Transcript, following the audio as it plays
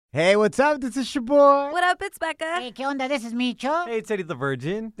Hey, what's up? This is your boy. What up? It's Becca. Hey, ¿qué onda? This is Micho. Hey, it's Eddie the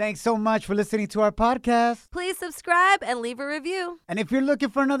Virgin. Thanks so much for listening to our podcast. Please subscribe and leave a review. And if you're looking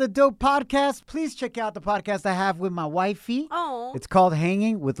for another dope podcast, please check out the podcast I have with my wifey. Oh. It's called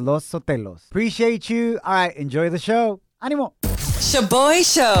Hanging with Los Sotelos. Appreciate you. All right, enjoy the show. Animo. Shaboy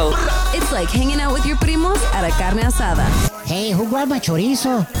Show. It's like hanging out with your primos at a carne asada. Hey, who grabbed my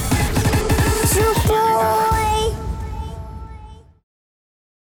chorizo?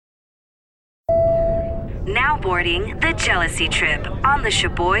 Now boarding the jealousy trip on the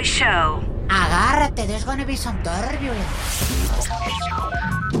Shaboy Show. Agárrate, there's gonna be some turbulence.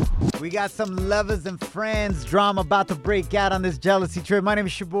 We got some lovers and friends drama about to break out on this jealousy trip. My name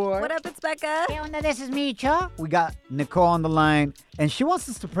is your boy. What up? It's Becca. ¿Qué onda? This is Micho. We got Nicole on the line, and she wants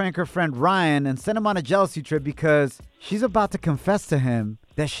us to prank her friend Ryan and send him on a jealousy trip because she's about to confess to him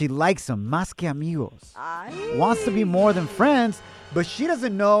that she likes him, más que amigos. Wants to be more than friends, but she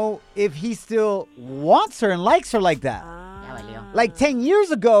doesn't know if he still wants her and likes her like that. Like 10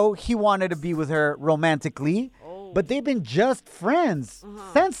 years ago, he wanted to be with her romantically, but they've been just friends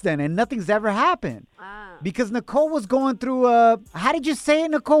since then, and nothing's ever happened. Because Nicole was going through how did you say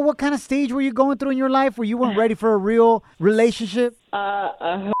it, Nicole? What kind of stage were you going through in your life where you weren't ready for a real relationship?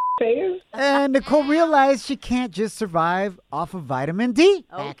 Phase. And Nicole realized she can't just survive off of vitamin D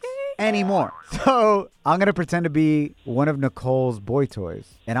anymore. So I'm going to pretend to be one of Nicole's boy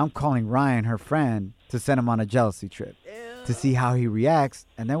toys. And I'm calling Ryan, her friend, to send him on a jealousy trip to see how he reacts.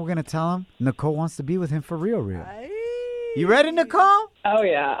 And then we're going to tell him Nicole wants to be with him for real. You ready, Nicole? Oh,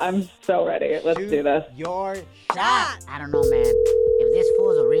 yeah. I'm so ready. Let's do this. Your shot. I don't know, man. If this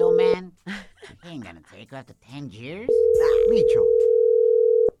fool's a real man, he ain't gonna take her after 10 years. Micho.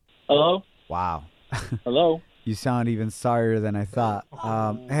 Hello? Wow. Hello? You sound even sorrier than I thought.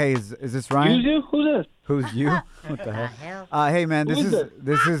 Hey, is this Ryan? Who's you? Who's this? Who's you? What the hell? Hell? Hey man,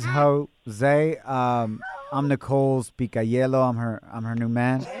 this is Jose. I'm Nicole's Picayelo. I'm her new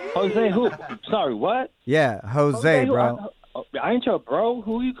man. Jose who? Sorry, what? Yeah, Jose, who? bro. I ain't your bro.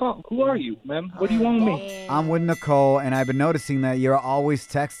 Who you call? Who are you, man? What do you want with me? I'm with Nicole, and I've been noticing that you're always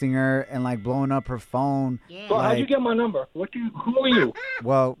texting her and like blowing up her phone. Well, how'd you get my number? Who are you?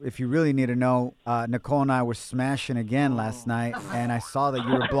 Well, if you really need to know, Nicole and I were smashing again last night, and I saw that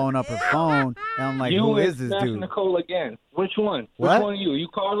you were blowing up her phone, and I'm like, who is this dude? Nicole again. Which one? What? Which one are you? Are you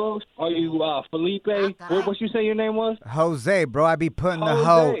Carlos? Are you Felipe? What you say your name was? Jose, bro. I be putting the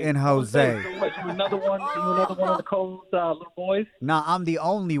hoe in Jose. So what, you another one? You another one of Nicole's little boys? Nah, I'm the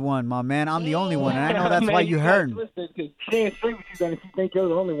only one, my man. I'm the only one, and I know that's why you heard. She ain't straight with you then if you think you're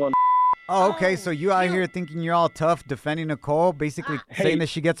the only one. Oh, okay. So you out here thinking you're all tough, defending Nicole, basically saying that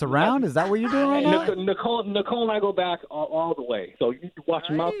she gets around? Is that what you're doing right now? Nicole and I go back all the way. So you need to watch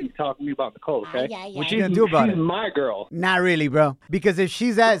your mouth when you talk to me about Nicole, okay? What you gonna do about it? She's my girl. Not really, bro. Because if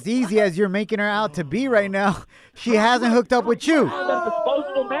she's as easy as you're making her out to be right now, she hasn't hooked up with you. That's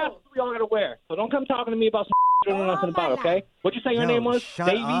disposable masks we all gotta wear. So don't come talking to me about some you don't know nothing about, okay? What'd you say your name was? Shut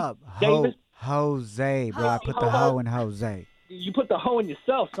Davey? up. Davis? Jose, bro. I put the hoe in Jose. You put the hoe in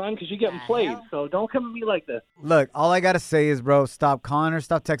yourself, son, because you're getting played. So don't come at me like this. Look, all I got to say is, bro, stop calling her,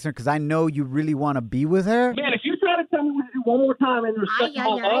 stop texting her, because I know you really want to be with her. Man, if you try to tell me what to do one more time and respect my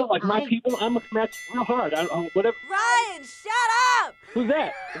love, like my people, I'm going to smash you real hard. Whatever. Ryan, shut up! Who's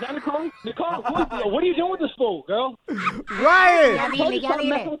that? Is that Nicole? Nicole, what are you doing with this fool, girl? Ryan! I told you stop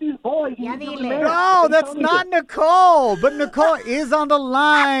messing with these boys. No, that's not Nicole. But Nicole is on the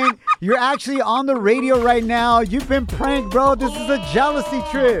line. You're actually on the radio right now. You've been pranked, bro. This is a jealousy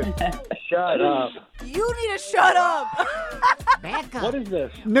trip. Shut up. You need to shut up. Becca. What is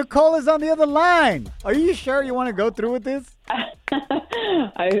this? Nicole is on the other line. Are you sure you want to go through with this?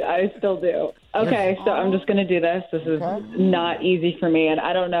 I still do. Okay, so I'm just going to do this. This is not easy for me, and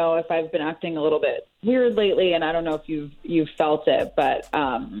I don't know if I've been acting a little bit weird lately, and I don't know if you've felt it, but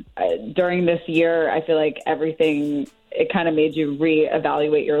during this year, I feel like everything, it kind of made you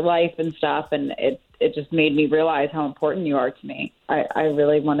reevaluate your life and stuff, and it just made me realize how important you are to me. I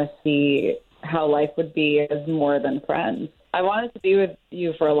really want to see how life would be as more than friends. I wanted to be with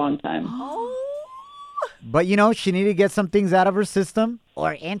you for a long time. But, you know, she needed to get some things out of her system.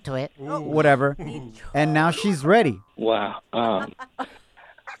 Or into it. Whatever. And now she's ready. Wow. I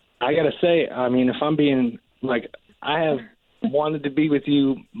got to say, I mean, if I'm being, like, I have wanted to be with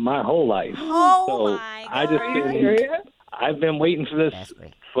you my whole life. Oh, my God. I've been waiting for this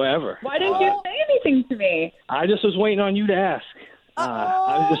forever. Why didn't you say anything to me? I just was waiting on you to ask.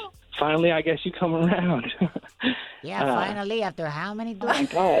 I was just, finally, I guess you come around. Yeah, finally, after how many Oh, my days?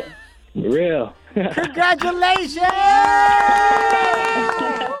 God. Real. Congratulations!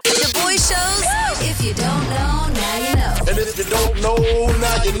 Your boy Shaboy Shows. If you don't know, now you know. And if you don't know,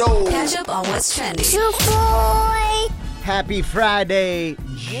 now you know. Catch up on what's trending. Happy Friday,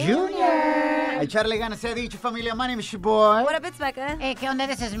 Junior. A echarle ganas se ha dicho, familia. My name is Shaboy. What up, it's Becca. ¿Qué onda?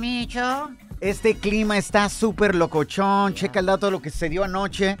 This is Micho. Este clima está súper locochón. Checa el dato de lo que se dio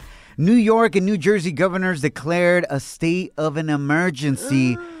anoche. New York and New Jersey governors declared a state of an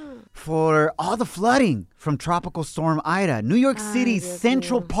emergency for all the flooding from Tropical Storm Ida. New York City's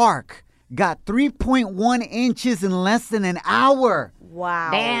Central Park got 3.1 inches in less than an hour.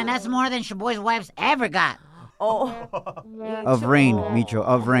 Wow. Damn, that's more than Shaboy's wife's ever got. Of rain, Micho,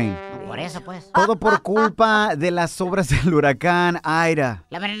 of rain. Por eso, pues. Todo por culpa de las obras del huracán Ida.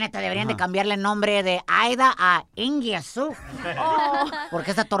 La neta, deberían de cambiarle el nombre de Aida a Ingyasu.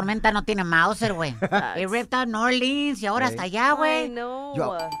 Porque esa tormenta no tiene Mauser, güey. It ripped out New Orleans y ahora hasta allá, güey. No.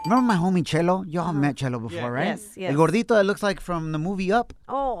 Yo, remember my homie Chelo? Y'all met Chelo before, right? Yes. El gordito that looks like from the movie Up.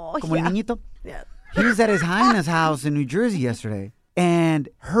 Oh, Como el niñito. Yeah. He was at his Hyena's house in New Jersey yesterday. And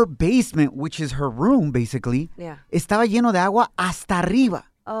her basement, which is her room, basically, estaba lleno de agua hasta arriba.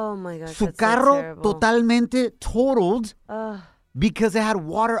 Oh, my God. Su that's carro so terrible. totalmente totaled because it had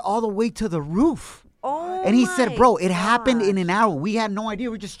water all the way to the roof. Oh, And he said, bro, it my happened in gosh. an hour. We had no idea.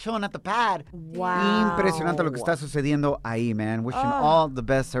 We were just chilling at the pad. Wow. Impresionante lo que está sucediendo ahí, man. Wishing all the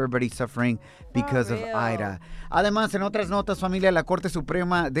best to everybody suffering because of Ida. Además, en otras notas, familia, la Corte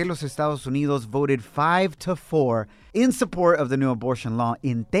Suprema de los Estados Unidos voted 5-4 in support of the new abortion law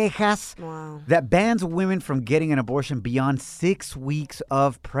in Texas that bans women from getting an abortion beyond 6 weeks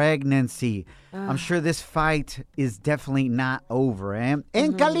of pregnancy. I'm sure this fight is definitely not over, eh?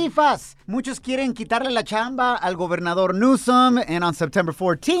 En Califas, muchos quieren quitarle la chamba al gobernador Newsom, and on September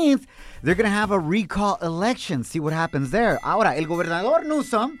 14th, they're going to have a recall election. See what happens there. Ahora, el gobernador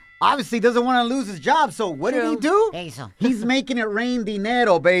Newsom obviously doesn't want to lose his job, so what did he do? ¿Qué hizo? He's making it rain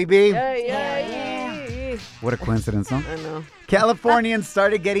dinero, baby. Yeah. What a coincidence, huh? I know. Californians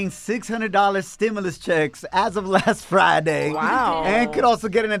started getting $600 stimulus checks as of last Friday. Wow. And could also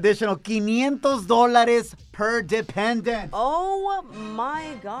get an additional $500 per dependent. Oh,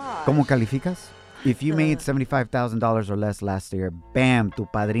 my God. ¿Cómo calificas? If you made $75,000 or less last year, bam, tu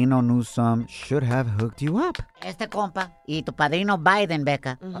padrino Newsom should have hooked you up. Este compa y tu padrino Biden,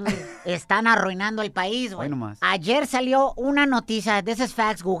 Becca, están arruinando el país, güey. Hoy nomás. Ayer salió una noticia, this is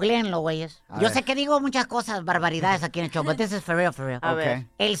facts, googleenlo, güeyes. Yo ver. sé que digo muchas cosas, barbaridades aquí en el show, but this is for real, for real. A ver. Okay.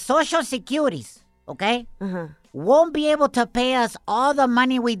 El Social Securities, okay, won't be able to pay us all the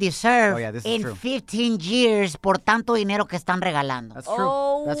money we deserve Oh, yeah, this is in true. 15 years por tanto dinero que están regalando. That's true.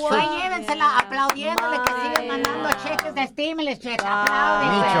 Oh, That's wow. true. Ay, llévensela aplaudiéndole que siguen mandando cheques de stimulus check. Aplauden.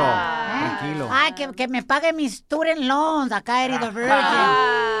 Micho, ¿Eh? tranquilo. Ay, que me pague mis student loans acá, Eddie the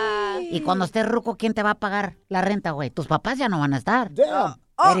Virgin. Y cuando estés ruco, ¿quién te va a pagar la renta, güey? Tus papás ya no van a estar. Damn.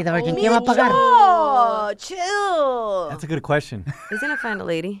 Eddie the Virgin, ¿quién va a pagar? Oh, chill. That's a good question. He's gonna find a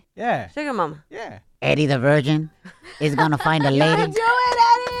lady. Yeah. Sugar mama. Yeah. Eddie the Virgin is gonna find a lady. Do it,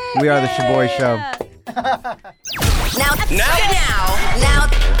 Eddie. We are the Shaboy Show. Now.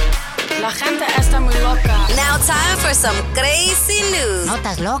 La gente está muy loca. Now time for some crazy news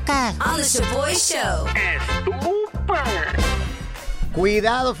Notas locas. on the Shaboy Show.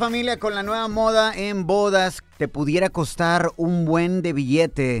 Cuidado, familia, con la nueva moda en bodas. Te pudiera costar un buen de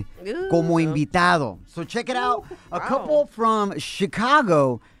billete como invitado. So check it out. A couple from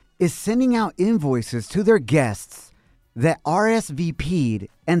Chicago is sending out invoices to their guests that RSVP'd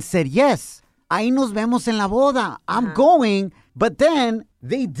and said, yes, ahí nos vemos en la boda. I'm going. But then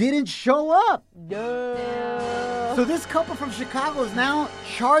they didn't show up. So this couple from Chicago is now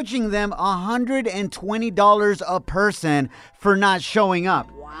charging them $120 a person for not showing up.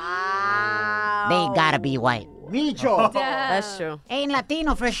 Wow. They gotta be white. Micho. That's true. En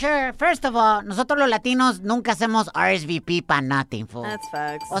latino, for sure. First of all, nosotros los latinos nunca hacemos RSVP pa' nothing, fool. That's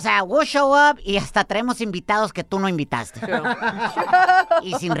facts. O sea, we'll show up y hasta traemos invitados que tú no invitaste. True.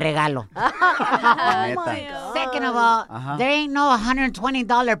 Y sin regalo. Neta. Second of all, there ain't no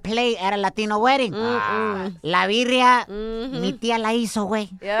 $120 plate at a Latino wedding. La birria, mi tía la hizo, güey.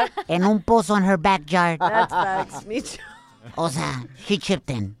 Yep. En un pozo in her backyard. That's facts. Me too. O sea, she chipped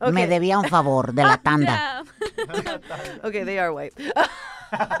in. Okay. Me debía un favor de la tanda. Okay, they are white.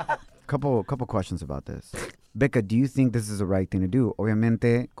 Couple questions about this. Becca, do you think this is the right thing to do?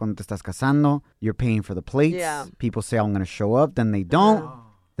 Obviamente, cuando te estás casando, you're paying for the plates. Yeah. People say, I'm going to show up, then they don't.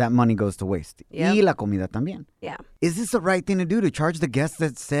 That money goes to waste. Yep. Y la comida también. Yeah. Is this the right thing to do, to charge the guests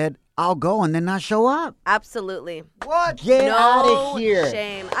that said, I'll go and then not show up. Absolutely. What? Get No out of here.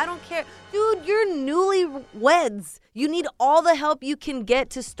 shame. I don't care. Dude, you're newlyweds. You need all the help you can get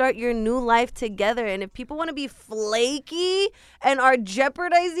to start your new life together. And if people want to be flaky and are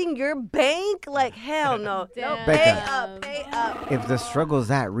jeopardizing your bank, like, hell no. No, pay up. If the struggle's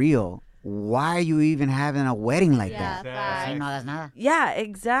that real, why are you even having a wedding like that? Ahí no das nada. Yeah,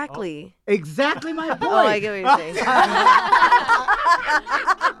 exactly. Exactly my point. Oh, I get what you're saying.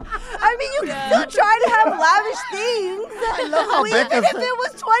 I mean, you can still try to have lavish things. I love how Even Becca if it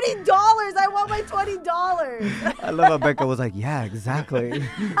was $20, I want my $20. I love how Becca was like, yeah, exactly.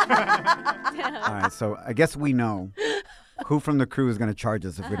 All right, so I guess we know who from the crew is going to charge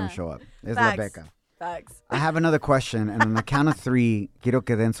us if we don't show up. It's La Becca. Facts. I have another question, and on the count of 3, quiero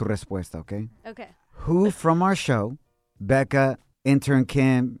que den su respuesta, okay? Okay. Who from our show, Becca, intern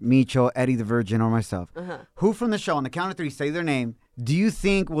Kim, Micho, Eddie the Virgin, or myself, who from the show, on the count of 3, say their name, do you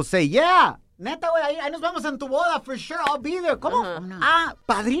think will say, yeah, neta, güey, ahí nos vamos en tu boda, for sure, I'll be there. ¿Cómo? Ah,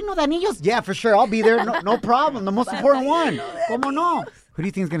 padrino de anillos? Yeah, for sure, I'll be there, no problem, the most important one. ¿Cómo no? Who do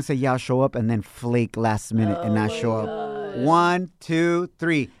you think is going to say, yeah, I'll show up, and then flake last minute and not show up? 1, 2,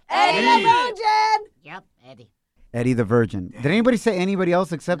 3. Eddie the Virgin! Yep, Eddie. Eddie the Virgin. Did anybody say anybody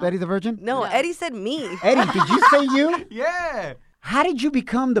else except Eddie the Virgin? No, Eddie said me. Eddie, did you say you? Yeah. How did you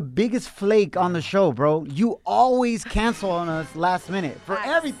become the biggest flake on the show, bro? You always cancel on us last minute for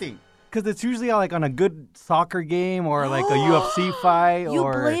everything. Because it's usually like on a good soccer game or like a UFC fight. You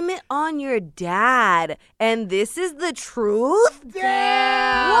blame it on your dad. And this is the truth?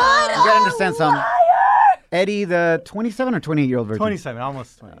 Damn! What? You gotta understand something. Eddie, the 27 or 28-year-old virgin? 27,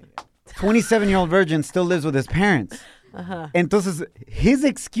 almost 28. 27-year-old virgin still lives with his parents. Entonces, his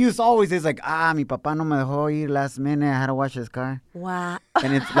excuse always is like, mi papá no me dejó ir last minute. I had to wash his car. Wow.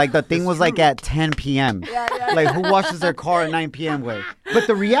 And it's like the thing was like at 10 p.m. Like, who washes their car at 9 p.m. way? But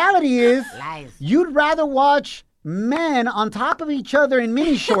the reality is, you'd rather watch men on top of each other in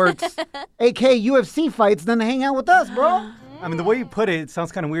mini shorts, a.k.a. UFC fights, than to hang out with us, bro. I mean, the way you put it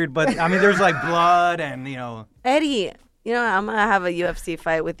sounds kind of weird, but I mean, there's like blood and, you know. Eddie, you know, I'm going to have a UFC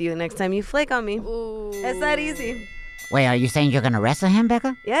fight with you next time you flake on me. Ooh. It's that easy. Wait, are you saying you're going to wrestle him,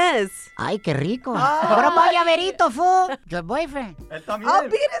 Becca? Yes. Ay, qué rico. Pero vaya verito, fool. Your boyfriend. I'll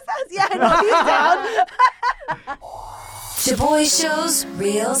beat his ass. Yeah, I know he's down. Shaboy Show's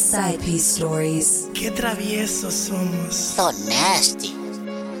real side piece stories. Qué traviesos somos. So nasty.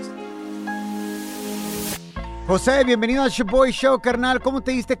 José, bienvenido al Shaboy Show, carnal. ¿Cómo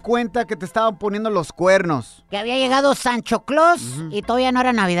te diste cuenta que te estaban poniendo los cuernos? Que había llegado Sancho Claus y todavía no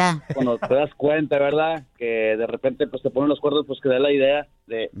era Navidad. Cuando te das cuenta, ¿verdad? Que de repente pues te ponen los cuernos, pues que da la idea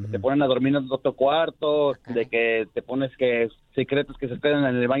de te ponen a dormir en otro cuarto, de que te pones que secretos que se quedan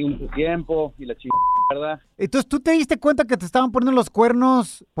en el baño mucho tiempo y la chingada, ¿verdad? Entonces, ¿tú te diste cuenta que te estaban poniendo los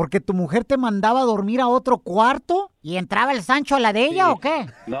cuernos porque tu mujer te mandaba a dormir a otro cuarto? ¿Y entraba el Sancho a la de ella o qué?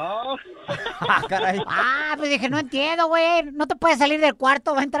 No. Caray. Pues dije, no entiendo, güey. No te puedes salir del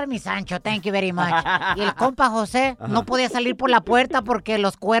cuarto, va a entrar mi Sancho. Thank you very much. Y el compa José no podía salir por la puerta porque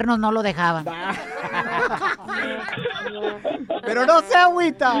los cuernos no lo dejaban. Pero no se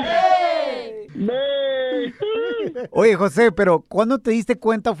agüita. Oye, José, pero ¿cuándo te diste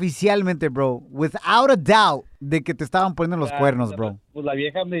cuenta oficialmente, bro? Without a doubt, de que te estaban poniendo los cuernos, bro. Pues la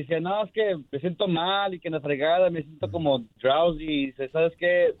vieja me decía, no, es que me siento mal y que en la fregada me siento como drowsy. Y dice, ¿sabes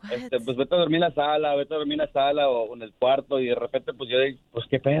qué? Pues vete a dormir en la sala o en el cuarto. Y de repente, pues yo digo, pues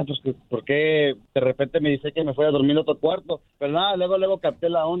qué pena, pues ¿por qué de repente me dice que me fuera a dormir en otro cuarto? Pero nada, luego capté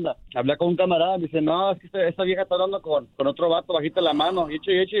la onda. Hablé con un camarada, me dice, no, es que esta vieja está hablando con otro vato, bajita la mano. Y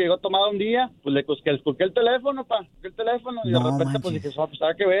hecho, llegó tomado un día, pues le escuché el teléfono, y de repente, pues dije, pues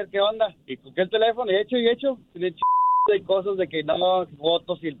hay que ver qué onda. Y escuché el teléfono y hecho. Y de hay cosas de que no,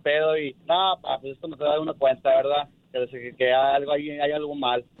 fotos y el pedo y no, pues esto no te da una cuenta, ¿verdad? Que hay algo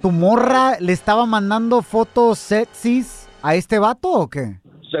mal. ¿Tu morra le estaba mandando fotos sexys a este vato o qué?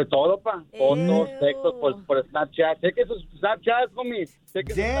 De todo, fotos, textos por Snapchat. Sé que sus Snapchat, homie. Sé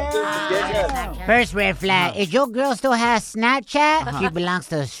que sus Snapchat. First red flag. If your girl still has Snapchat, she belongs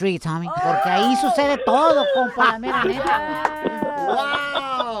to the streets, homie. Porque ahí sucede todo, compa, la mera neta.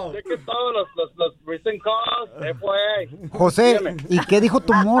 ¡Wow! Sé que todos los recent calls se fue. José, ¿y qué dijo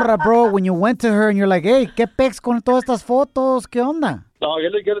tu morra, bro? When you went to her and you're like, hey, ¿qué pex con todas estas fotos? ¿Qué onda? No, yo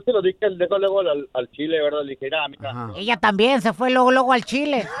se lo dije luego al Chile, ¿verdad? Le dije, mira. Ella también se fue luego al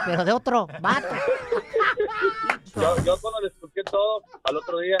Chile, pero de otro vato. Yo cuando le escuché todo, al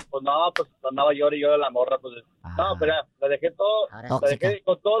otro día, pues no, pues andaba yo de la morra, pues no, pero la dejé todo, la dejé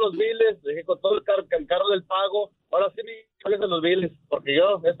con todos los biles, la dejé con todo el carro del pago. Ahora sí, de los biles, porque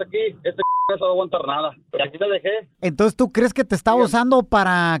yo, no se va a aguantar nada. Y aquí la dejé. Entonces, ¿tú crees que te estaba usando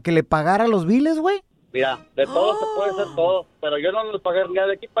para que le pagara los biles, güey? Mira, de todo se puede hacer todo, pero yo no le pagué nada,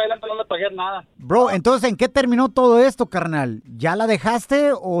 de aquí para adelante no le pagué nada. Bro, entonces, ¿en qué terminó todo esto, carnal? ¿Ya la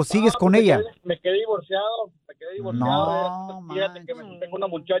dejaste o sigues con ella? Me quedé divorciado. No, fíjate que tengo una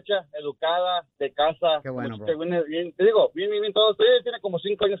muchacha educada, de casa. Qué bueno, bro. Bien, te digo, bien todo. Tiene como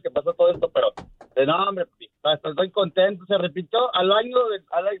 5 años que pasó todo esto, pero no, hombre, estoy contento. Se repitió al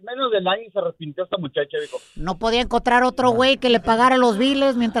menos del año se arrepintió esta muchacha, dijo. No podía encontrar otro güey que le pagara los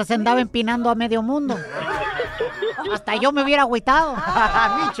biles mientras se andaba empinando a medio mundo. Hasta yo me hubiera agüitado.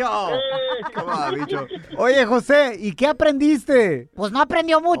 ¡Micho! Bicho. Oye, José, ¿y qué aprendiste? Pues no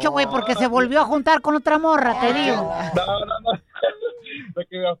aprendió mucho, güey, porque se volvió a juntar con otra morra, te digo. No. Lo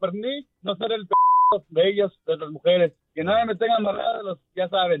que aprendí, no ser el de ellos, de las mujeres. Que nadie me tenga amarrado, ya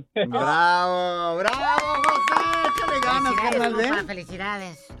saben. ¡Bravo, José! ¡Échale ganas, carnal!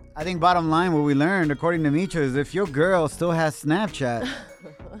 Felicidades. I think bottom line, what we learned, according to Micho, is if your girl still has Snapchat,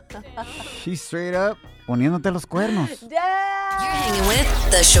 she's straight up poniéndote los cuernos. You're hanging with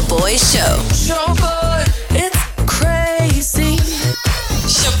The Shaboy Show. Shaboy, it's crazy.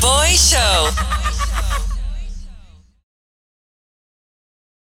 Shaboy Show.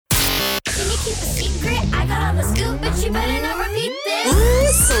 I got all the scoop, but you better not repeat this. Ooh,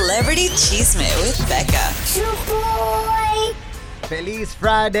 Celebrity Cheesemate with Becca. Shaboy. Feliz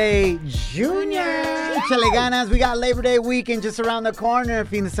Friday, Junior. Échale ganas. We got Labor Day weekend just around the corner.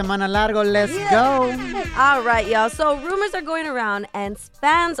 Fin de semana largo. Let's go. All right, y'all. So rumors are going around and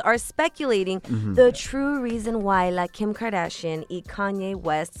fans are speculating the true reason why la Kim Kardashian y Kanye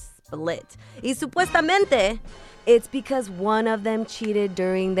West split. Y supuestamente, it's because one of them cheated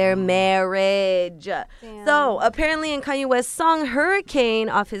during their marriage. Damn. So, apparently in Kanye West's song Hurricane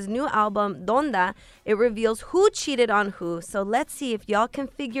off his new album, Donda, it reveals who cheated on who. So, let's see if y'all can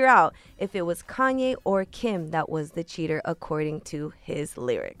figure out if it was Kanye or Kim that was the cheater according to his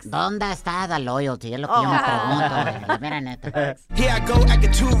lyrics. ¿Dónde está the loyalty? Es lo que yo me pregunto. La mera neta. Here I go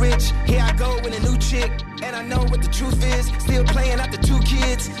acting too rich. Here I go with a new chick. And I know what the truth is. Still playing after 2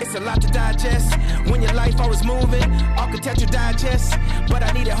 kids. It's a lot to digest. When your life always moving. Architecture digest. But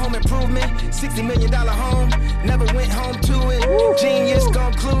I needed home improvement. $60 million home. Never went home to it. Woo. Genius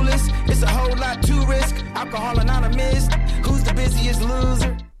gone clueless. It's a whole lot to risk. Alcohol anonymous. Who's the busiest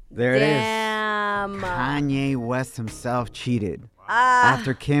loser? There it is. Damn. Kanye West himself cheated.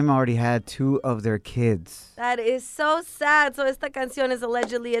 After Kim already had 2 of their kids. That is so sad. So esta canción is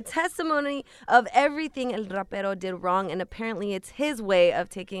allegedly a testimony of everything el rapero did wrong, and apparently it's his way of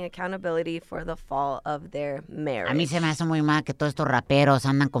taking accountability for the fall of their marriage. A mí se me hace muy mal que todos estos raperos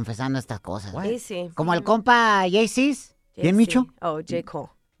andan confesando estas cosas. Sí. Como el compa Jay-Z. ¿Quién, Micho? Oh, J.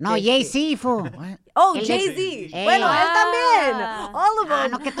 Cole. No, Jay-Z, fo. Oh, Jay-Z. Bueno, él también. All of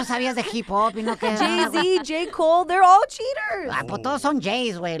them. No que tú sabías de hip hop y no que... Jay-Z, J. Cole, they're all cheaters. Pues todos son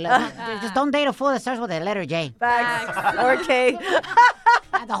Jays, güey. Just don't date a fool that starts with the letter J. Facts. Or K.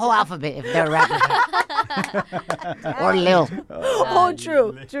 The whole alphabet if they're rappers. Or Lil. Oh,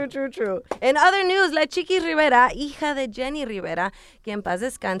 true. In other news, la Chiquis Rivera, hija de Jenny Rivera, que en paz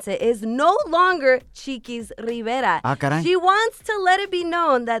descanse, is no longer Chiquis Rivera. Ah, caray. She wants to let it be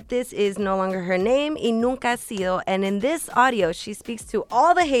known that this is no longer her name y nunca ha sido. And in this audio, she speaks to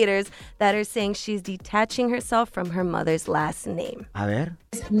all the haters that are saying she's detaching herself from her mother's last name. A ver.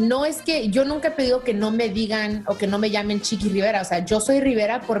 No es que yo nunca he pedido que no me digan o que no me llamen Chiquis Rivera. O sea, yo soy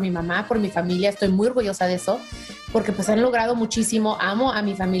Rivera por mi mamá, por mi familia. Estoy muy orgullosa de eso porque pues han logrado muchísimo. Amo a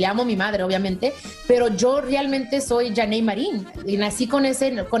mi familia, amo a mi madre, obviamente. Pero yo realmente soy Janey Marín y nací con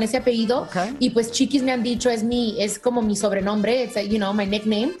ese apellido. Okay. Y pues Chiquis me han dicho es como mi sobrenombre. It's, my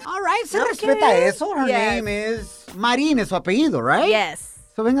nickname. All right, se respeta eso. Her name is Marín, es su apellido, right? Yes.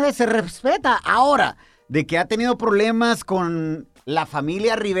 So venga, se respeta. Ahora, de que ha tenido problemas con la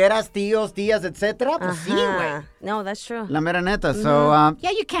familia Riveras, tíos, tías, etcétera, pues sí, güey. No, that's true. La mera neta. So, yeah,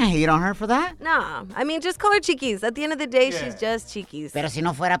 you can't hate on her for that. No, I mean, just call her Chiquis. At the end of the day, she's just Chiquis. Pero si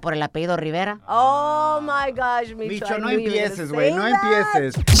no fuera por el apellido Rivera. Oh, my gosh, Micho, no empieces, güey, no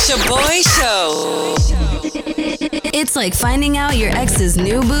empieces. Shaboy Show. It's like finding out your ex's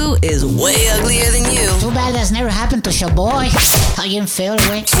new boo is way uglier than you. Too bad that's never happened to Shaboy. How you feel,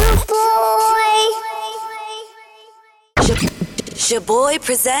 güey? Shaboy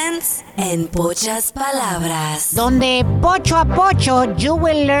presents En Pochas Palabras. Donde pocho a pocho, you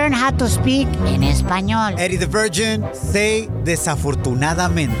will learn how to speak en español. Eddie the Virgin, say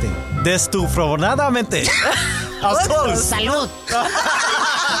desafortunadamente. Desafortunadamente. I was close. Salud.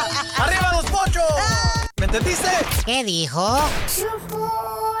 ¡Arriba los pochos! ¿Me entendiste? ¿Qué dijo?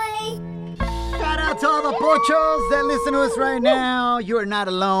 Shout out to all the Pochos that listen to us right now, you are not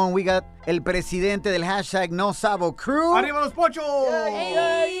alone. We got el presidente del hashtag No Sabo crew. Arriba los Pochos!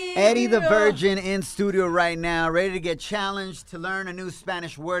 Eddie the Virgin in studio right now, ready to get challenged to learn a new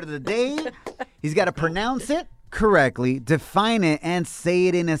Spanish word of the day. He's got to pronounce it correctly, define it, and say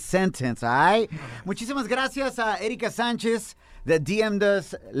it in a sentence, all right? Muchísimas gracias a Erika Sánchez that DM'd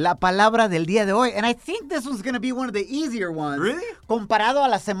us la palabra del día de hoy. And I think this one's going to be one of the easier ones. Really? Comparado a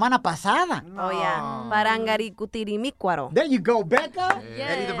la semana pasada. Oh, yeah. Parangaricutirimícuaro. There you go, Becca.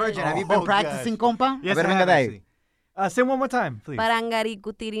 Eddie the Virgin, have you been practicing, compa? Yes, A ver, I venga have, de ahí. actually. Say one more time, please.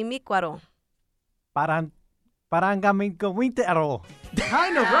 Parangaricutirimícuaro. Parangamintero.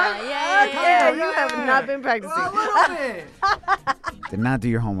 Kind of, right? Yeah, you have not been practicing. A little bit. Did not do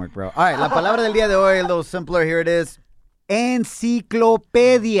your homework, bro. All right, la palabra del día de hoy, a little simpler. Here it is.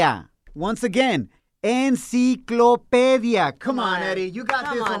 Enciclopedia. Once again, enciclopedia. Come on, Eddie. You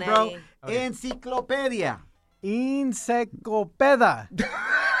got this one, bro. Okay. Enciclopedia. Insecopeda.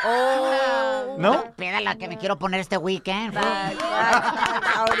 Oh. ¿No? Peda la que me quiero poner este weekend.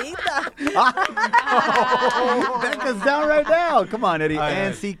 Ahorita. Becca's down right now. Come on, Eddie. All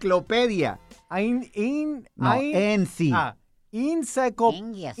right. Enciclopedia.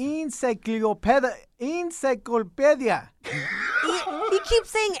 Ingias. Enciclopedia. He keeps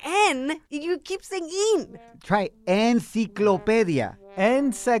saying N. You keep saying in. Try enciclopedia.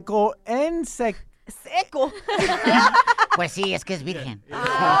 Seco. Pues sí, es que es virgen. Pero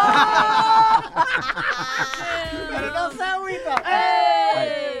no se agüita. All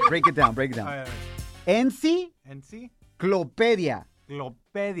right, break it down. All right. Enciclopedia.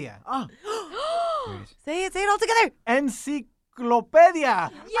 Enciclopedia. Say it all together.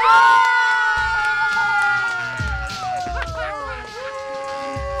 Enciclopedia.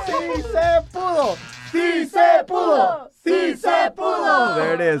 Sí se pudo. Sí se pudo. Sí se pudo.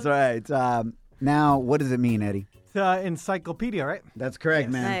 There it is. All right. Now, what does it mean, Eddie? It's encyclopedia, right? That's correct,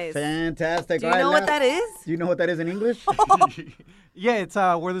 man. Nice. Fantastic. Do you know what that is? Do you know what that is in English? Yeah, it's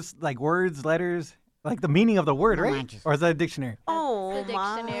where there's like words, letters, like the meaning of the word, right? manches. Or is that a dictionary? Oh, The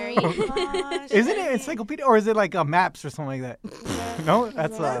dictionary. gosh. Isn't it encyclopedia, or is it like maps or something like that? No,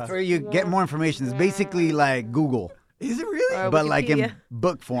 that's That's where you get more information. It's basically like Google, Is it really? Or but like in Wikipedia.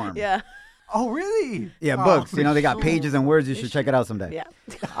 book form. Yeah. Oh, really? Yeah, Oh, books. You know, they got pages and words. You should check it out someday. Yeah.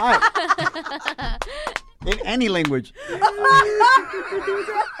 All right. In any language.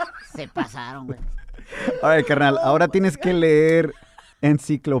 Se pasaron, güey. All right, carnal. Ahora tienes que leer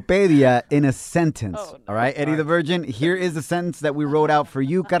enciclopedia in a sentence. Oh, no. All right, Eddie the Virgin. Here is the sentence that we wrote out for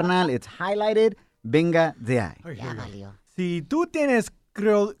you, carnal. It's highlighted. Venga de ahí. Ya valió. Si tú tienes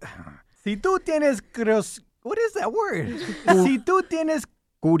what is that word? Si tú tienes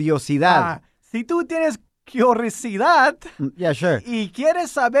Curiosidad. si tú tienes curiosidad Yeah, sure. y quieres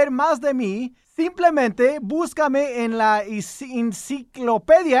saber más de mí, simplemente búscame en la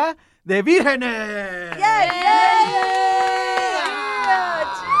enciclopedia de vírgenes.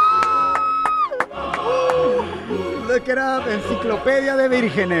 Look it up. Enciclopedia de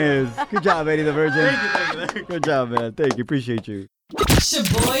Vírgenes. Good job, Eddie the Virgin. Thank you. Good job, man. Thank you. Appreciate you.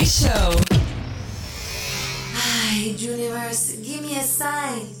 Shaboy Show. Ay, universe, give me a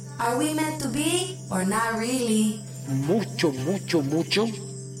sign. Are we meant to be or not really? Mucho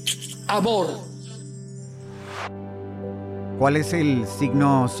amor. ¿Cuál es el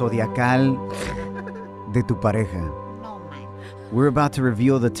signo zodiacal de tu pareja? No, man. We're about to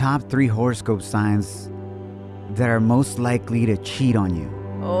reveal the top 3 horoscope signs that are most likely to cheat on you.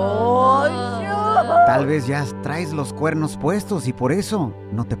 Oh, Tal vez ya traes los cuernos puestos y por eso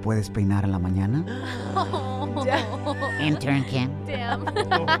no te puedes peinar en la mañana. Intern Kim. Damn.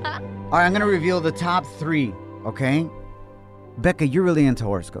 All right, I'm going to reveal the top 3, okay? Becca, you're really into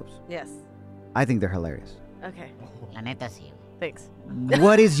horoscopes. Yes. I think they're hilarious. Okay. La neta sí. Thanks.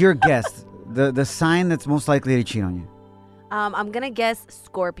 What is your guess? The sign that's most likely to cheat on you? I'm gonna guess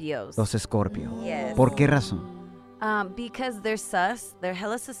Scorpios. Los Escorpio. Yes. ¿Por qué razón? Because they're sus, they're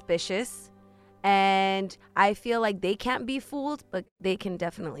hella suspicious, and I feel like they can't be fooled, but they can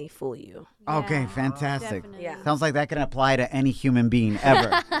definitely fool you. Okay, fantastic. Definitely. Yeah. Sounds like that can apply to any human being ever,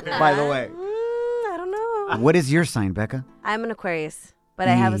 by the way. I don't know. What is your sign, Becca? I'm an Aquarius, but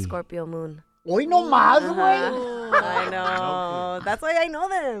I have a Y- Scorpio moon. Hoy no más, I know. That's why I know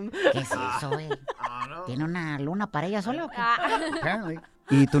them. ¿Qué es eso, güey? ¿Tiene una luna para ella sola o qué? Apparently.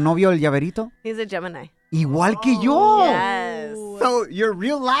 ¿Y tu novio, el llaverito? He's a Gemini. Igual que yo. Yes. So your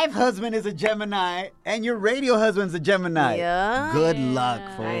real life husband is a Gemini and your radio husband's a Gemini. Yeah. Good luck,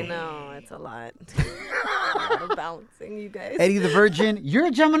 fool. I know. It's a lot. lot of balancing, you guys. Eddie the Virgin, you're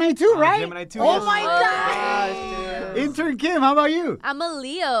a Gemini too, right? Gemini too. Oh yes. my gosh. Intern Kim, how about you? I'm a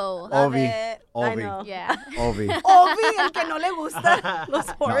Leo. I Ovi. know. Yeah. Ovi. Ovi, el que no le gusta los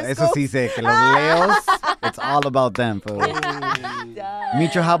No, horoscopes. eso sí sé que los Leos, it's all about them, fool.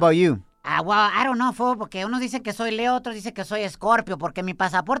 Micho, how about you? Well, I don't know, fool, porque unos dicen que soy Leo, otros dicen que soy Escorpio, porque mi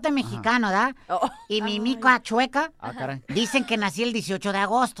pasaporte es mexicano, ¿da? Y mi mica chueca Caray. dicen que nací el 18 de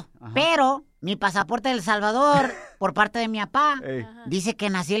agosto. Pero mi pasaporte de El Salvador, por parte de mi papá, dice que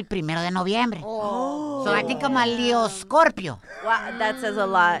nací el 1 de noviembre. So I think I'm a Leo Scorpio. Wow, that says a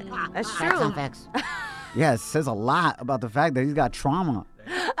lot. That's Facts true. and facts. Yeah, it says a lot about the fact that he's got trauma.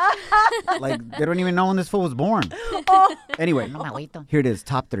 Like, they don't even know when this fool was born. Anyway, No me agüito. here it is,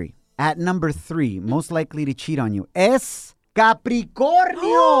 top 3. At number 3, most likely to cheat on you, es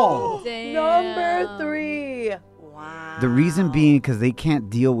Capricornio. Number 3. Wow. The reason being because they can't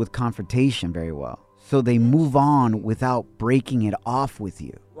deal with confrontation very well. So they move on without breaking it off with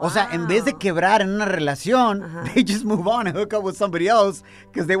you. O sea, en vez de quebrar en una relación, they just move on and hook up with somebody else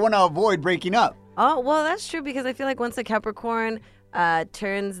because they want to avoid breaking up. Oh, well, that's true because I feel like once a Capricorn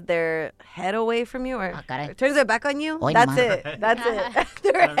turns their head away from you or caray. turns their back on you, Hoy that's nomás. it. That's it.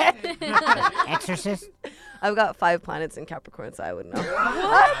 Their head. Exorcist. I've got 5 planets in Capricorn, so I would know.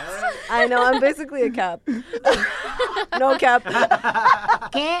 What? I know, I'm basically a Cap. No Cap.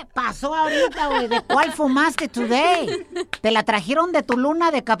 ¿Qué pasó ahorita, güey? ¿De cuál fumaste today? ¿Te la trajeron de tu luna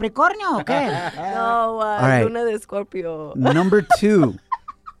de Capricornio o qué? No, All right. Luna de Scorpio. Number 2,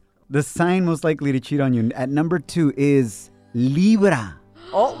 the sign most likely to cheat on you. At number 2 is Libra.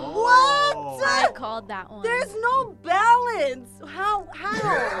 Oh, what? I called that one. There's no balance. How?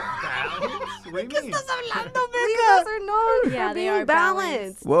 What do you mean? Libras are known Yeah, for they being are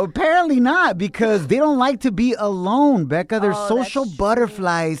balanced. Well, apparently not, because they don't like to be alone, Becca. They're social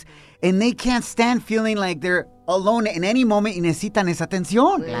butterflies, and they can't stand feeling like they're alone in any moment y necesitan esa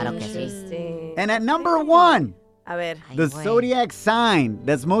atención. Claro que sí. Interesting. And at number 1, A ver. the zodiac sign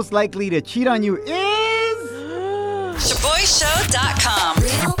that's most likely to cheat on you is... ShaboyShow.com.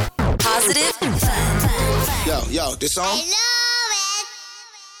 Real, positive, fun. Yo, this song?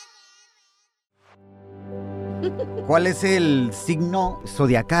 ¿Cuál es el signo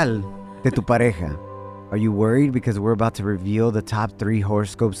zodiacal de tu pareja? Are you worried because we're about to reveal the top 3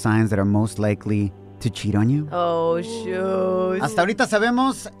 horoscope signs that are most likely to cheat on you? Oh, shoot. Hasta ahorita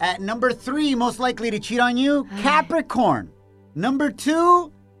sabemos, at number 3, most likely to cheat on you, Capricorn. Number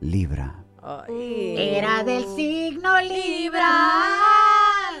 2, Libra. Era del signo Libra.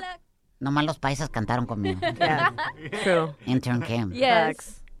 Nomás los paisas cantaron conmigo. Yeah, true. Intern Kim.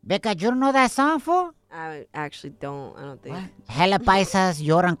 Yes. Becca, you know that song, fool? I actually don't. I don't think. Hella paisas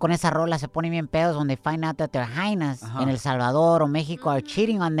lloran con esa rola, se ponen bien pedos when they find out that their hyenas en El Salvador o México are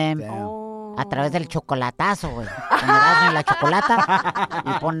cheating on them a través del chocolatazo, güey. Cuando das en la chocolata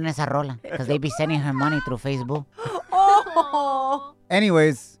y ponen esa rola. Because they be sending her money through Facebook.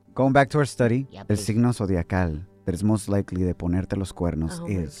 Anyways, going back to our study, Yeah, el please. signo zodiacal that is most likely de ponerte los cuernos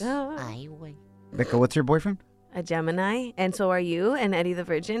is... Ay, güey. Becca, what's your boyfriend? A Gemini, and so are you, and Eddie the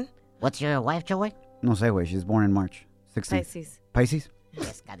Virgin. What's your wife, Joey? No sé, güey. She's born in March 16th. Pisces. Pisces?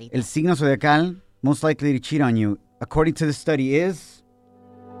 Pescadito. El signo zodiacal most likely to cheat on you, according to the study, is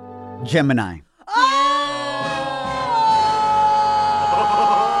Gemini.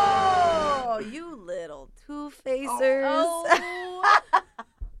 Oh, you little two-facers.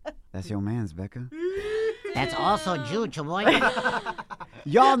 That's your man's, Becca. That's also Jude, boy.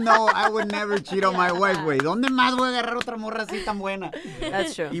 Y'all know I would never cheat on my wife, güey. ¿Dónde más voy a agarrar otra morra así tan buena?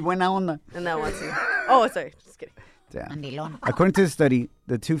 That's true. Y buena onda. And that one too. Oh, sorry. Just kidding. Damn. According to the study,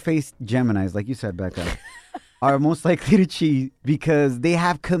 the two-faced Geminis, like you said, Becca, are most likely to cheat because they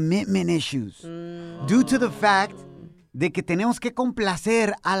have commitment issues. Due to the fact de que tenemos que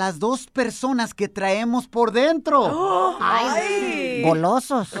complacer a las dos personas que traemos por dentro. Ay,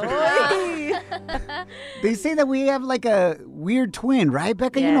 golosos. They say that we have like a weird twin, right,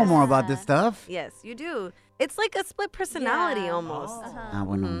 Becca? You know more about this stuff. Yes, you do. It's like a split personality almost. Ah,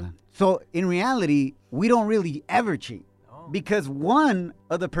 buena onda. So, in reality, we don't really ever cheat because one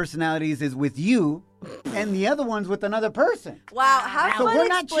of the personalities is with you and the other one's with another person. Wow, have So fun we're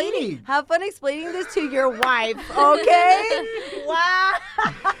not explaining. cheating. Have fun explaining this to your wife, okay? Wow.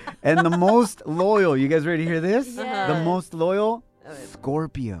 And the most loyal, you guys ready to hear this? Yeah. The most loyal,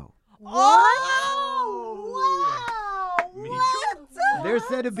 Scorpio. They're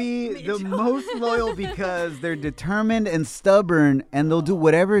said to be the most loyal because they're determined and stubborn and they'll do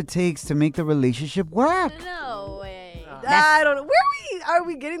whatever it takes to make the relationship work. No way. I don't know. Where are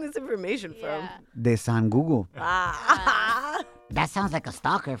we getting this information from? De San Google. That sounds like a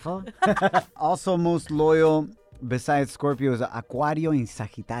stalker, fool. Also, most loyal besides Scorpio is Acuario and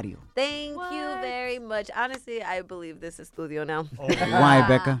Sagittario. Thank you very much. Honestly, I believe this estudio now. Why,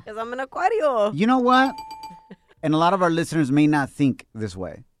 Becca? Because I'm an Acuario. You know what? And a lot of our listeners may not think this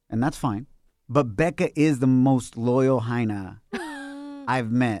way, and that's fine. But Becca is the most loyal Jaina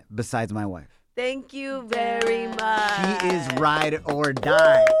I've met besides my wife. Thank you very much. She is ride or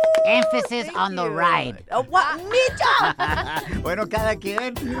die. Emphasis on the ride. Oh, what? ¡Micho! Bueno, cada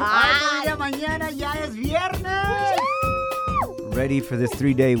quien. Ay, mañana ya es viernes. Ready for this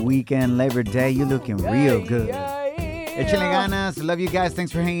 3-day weekend, Labor Day. You're looking real good. Échale ganas. Love you guys.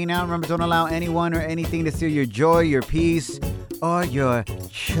 Thanks for hanging out. Remember, don't allow anyone or anything to steal your joy, your peace, or your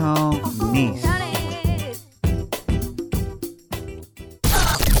chonies.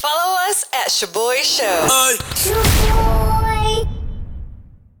 Follow us at Shaboy Show.